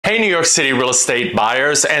Hey New York City real estate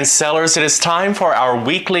buyers and sellers, it is time for our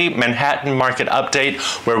weekly Manhattan market update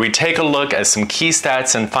where we take a look at some key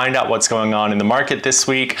stats and find out what's going on in the market this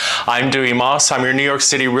week. I'm Dewey Moss, I'm your New York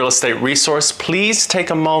City real estate resource. Please take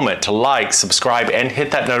a moment to like, subscribe, and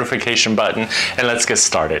hit that notification button, and let's get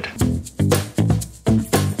started.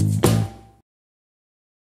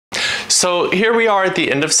 So here we are at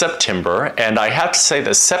the end of September, and I have to say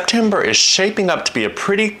that September is shaping up to be a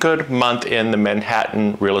pretty good month in the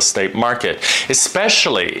Manhattan real estate market,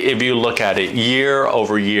 especially if you look at it year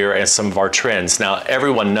over year and some of our trends. Now,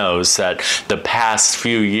 everyone knows that the past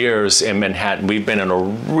few years in Manhattan, we've been in a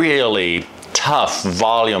really tough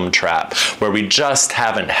volume trap where we just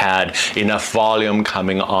haven't had enough volume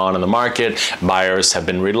coming on in the market. Buyers have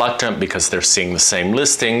been reluctant because they're seeing the same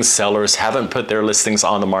listings. Sellers haven't put their listings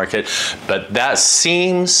on the market, but that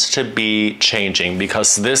seems to be changing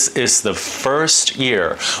because this is the first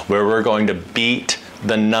year where we're going to beat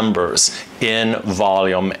the numbers in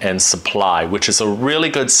volume and supply, which is a really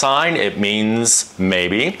good sign. It means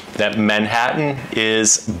maybe that Manhattan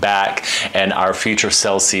is back and our future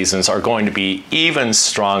sales seasons are going to be even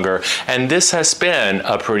stronger. And this has been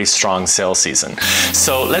a pretty strong sales season.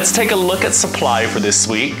 So let's take a look at supply for this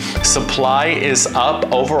week. Supply is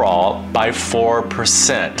up overall by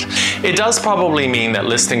 4%. It does probably mean that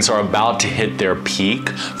listings are about to hit their peak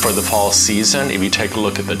for the fall season. If you take a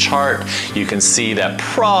look at the chart, you can see that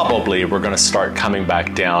probably we're going to start coming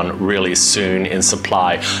back down really soon in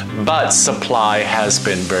supply, but supply has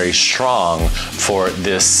been very strong for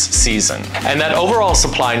this season. And that overall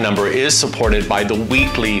supply number is supported by the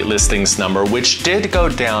weekly listings number, which did go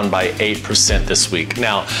down by 8% this week.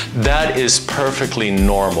 Now, that is perfectly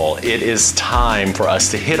normal. It is time for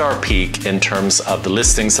us to hit our peak in terms of the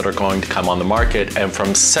listings that are going to come on the market, and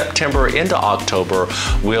from September into October,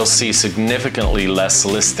 we'll see significantly less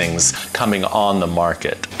listings coming on the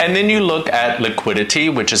market. And then you look at liquidity,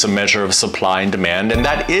 which is a measure of supply and demand, and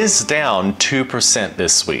that is down 2%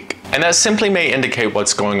 this week. And that simply may indicate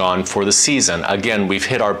what's going on for the season. Again, we've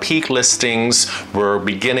hit our peak listings. We're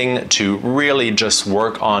beginning to really just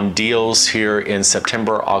work on deals here in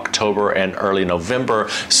September, October, and early November.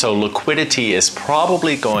 So liquidity is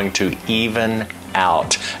probably going to even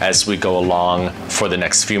out as we go along for the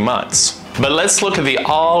next few months. But let's look at the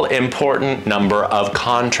all-important number of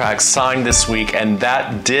contracts signed this week, and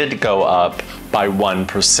that did go up by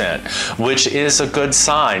 1%, which is a good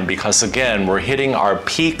sign because again, we're hitting our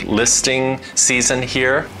peak listing season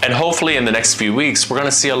here. And hopefully in the next few weeks, we're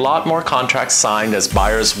gonna see a lot more contracts signed as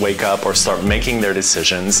buyers wake up or start making their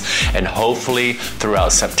decisions. And hopefully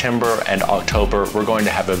throughout September and October, we're going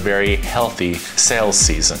to have a very healthy sales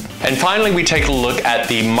season. And finally, we take a look at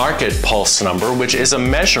the market pulse number, which is a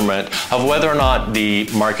measurement of whether or not the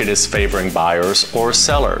market is favoring buyers or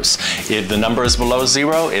sellers. If the number is below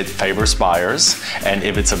 0, it favors buyers. And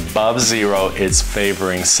if it's above 0, it's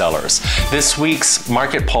favoring sellers. This week's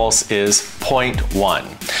market pulse is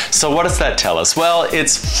 0.1. So what does that tell us? Well,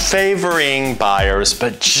 it's favoring buyers,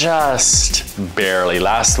 but just barely.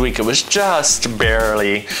 Last week, it was just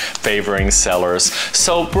barely favoring sellers.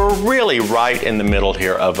 So we're really right in the middle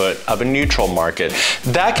here of a neutral market.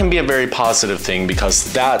 That can be a very positive thing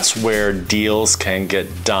because that's where deals can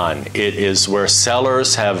get done. It is where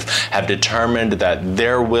sellers have determined that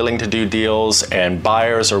they're willing to do deals and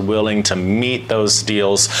buyers are willing to meet those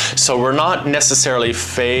deals. So we're not necessarily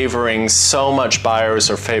favoring so much buyers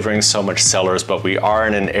or favoring so much sellers, but we are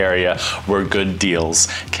in an area where good deals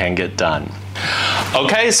can get done.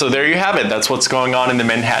 Okay, so there you have it. That's what's going on in the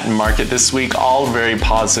Manhattan market this week. All very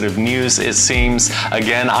positive news, it seems.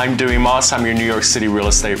 Again, I'm Dewey Moss. I'm your New York City real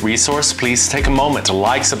estate resource. Please take a moment to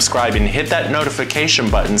like, subscribe, and hit that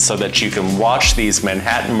notification button so that you can watch these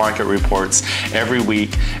Manhattan market reports every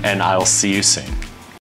week, and I'll see you soon.